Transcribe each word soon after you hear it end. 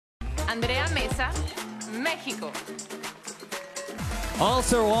Andrea Meza, México.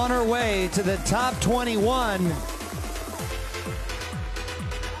 Also on her way to the top 21,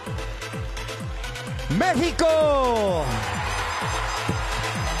 Mexico!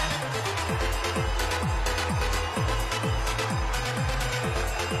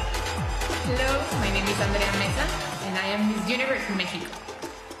 Hello, my name is Andrea Meza, and I am Miss Universo Mexico.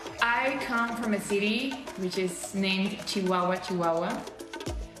 I come from a city which is named Chihuahua, Chihuahua,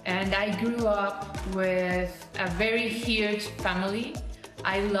 and I grew up with a very huge family.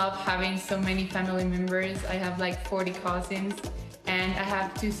 I love having so many family members. I have like 40 cousins, and I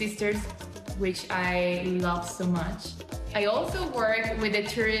have 2 sisters, which I love so much. I also work with the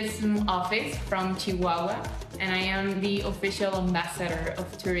tourism office from Chihuahua, and I am the official ambassador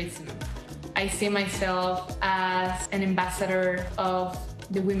of tourism. I see myself as an ambassador of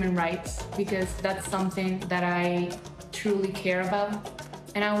the women's rights because that's something that I truly care about.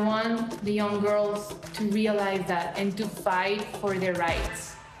 And I want the young girls to realize that and to fight for their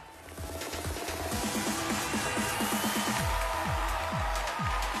rights.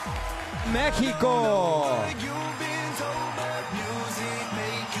 Mexico!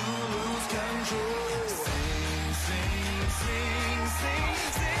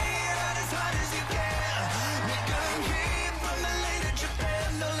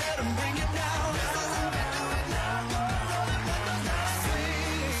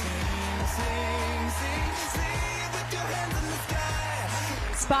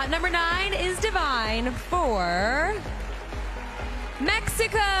 Spot number 9 is Divine for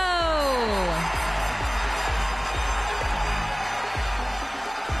Mexico.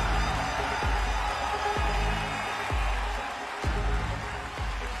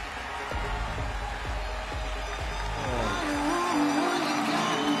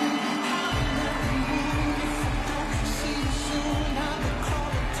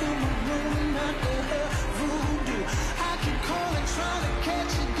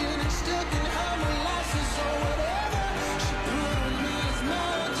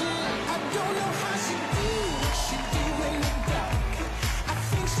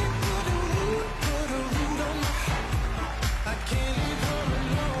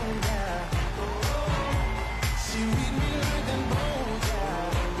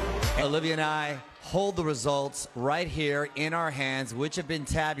 Olivia and I hold the results right here in our hands, which have been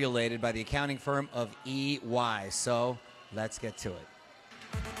tabulated by the accounting firm of EY. So let's get to it.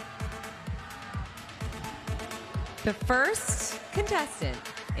 The first contestant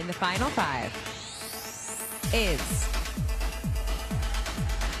in the final 5 is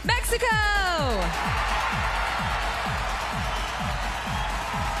Mexico!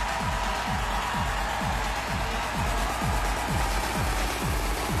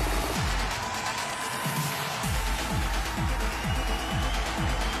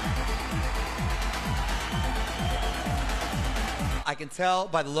 I can tell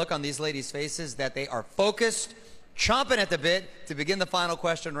by the look on these ladies' faces that they are focused, chomping at the bit to begin the final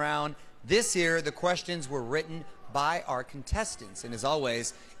question round. This year, the questions were written by our contestants, and as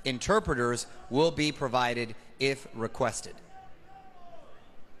always, interpreters will be provided if requested.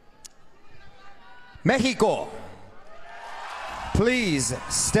 Mexico, please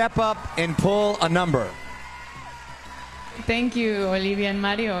step up and pull a number. Thank you, Olivia and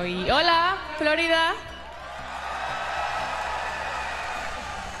Mario. Y hola, Florida.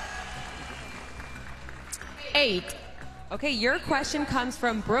 Eight. Okay, your question comes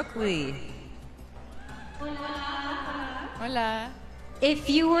from Brooke Lee. Hola. If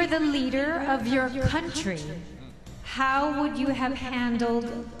you were the leader of your country, how would you have handled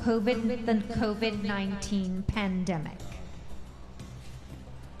the COVID-19 pandemic?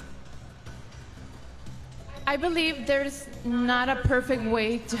 I believe there's not a perfect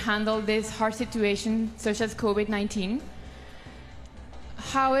way to handle this hard situation, such as COVID-19.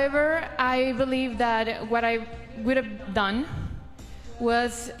 However, I believe that what I would have done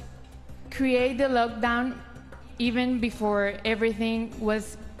was create the lockdown even before everything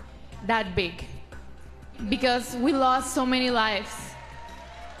was that big. Because we lost so many lives.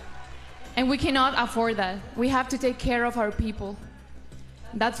 And we cannot afford that. We have to take care of our people.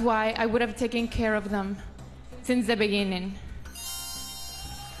 That's why I would have taken care of them since the beginning.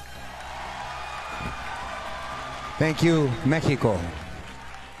 Thank you, Mexico.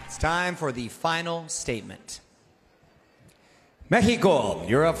 It's time for the final statement. Mexico,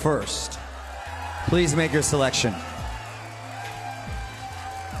 you're up first. Please make your selection.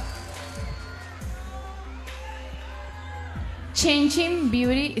 Changing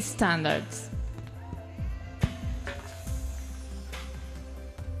beauty standards.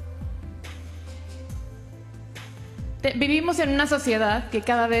 The Vivimos en una sociedad que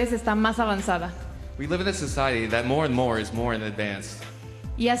cada vez está más avanzada. We live in a society that more and more is more in advance.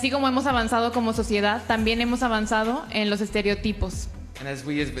 Y así como hemos avanzado como sociedad, también hemos avanzado en los estereotipos. And as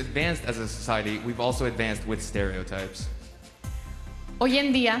we have advanced as a society, we've also advanced with stereotypes. Hoy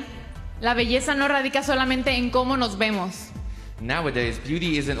en día, la belleza no radica solamente en cómo nos vemos. Nowadays,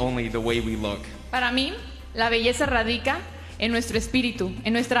 beauty isn't only the way we look. Para mí, la belleza radica en nuestro espíritu,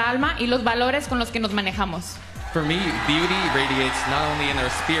 en nuestra alma y los valores con los que nos manejamos. For me, beauty radiates not only in our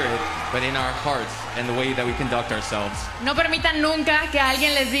spirit, but in our hearts and the way that we conduct ourselves. No permitan nunca que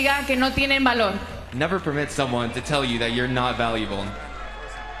alguien les diga que no tienen valor. Never permit someone to tell you that you're not valuable.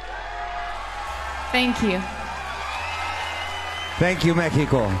 Thank you. Thank you,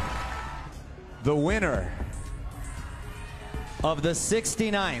 Mexico. The winner of the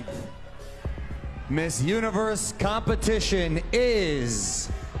 69th Miss Universe competition is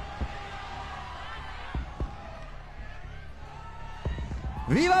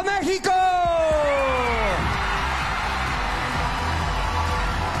 ¡Viva México!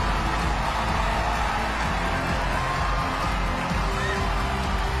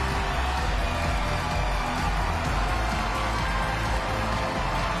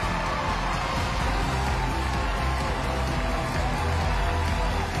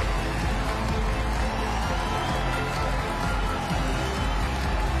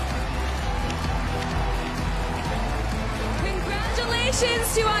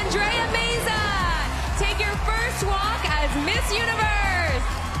 Congratulations to Andrea Meza. Take your first walk as Miss Universe.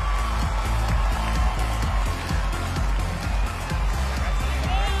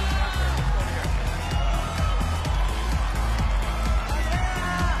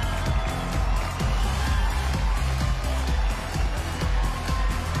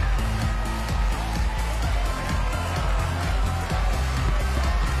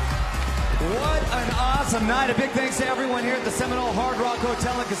 What an awesome night. A big thanks to everyone here at the Seminole Hard Rock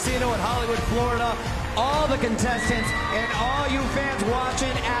Hotel and Casino in Hollywood, Florida. All the contestants and all you fans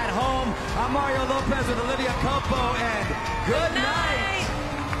watching at home. I'm Mario Lopez with Olivia Copo, and good night.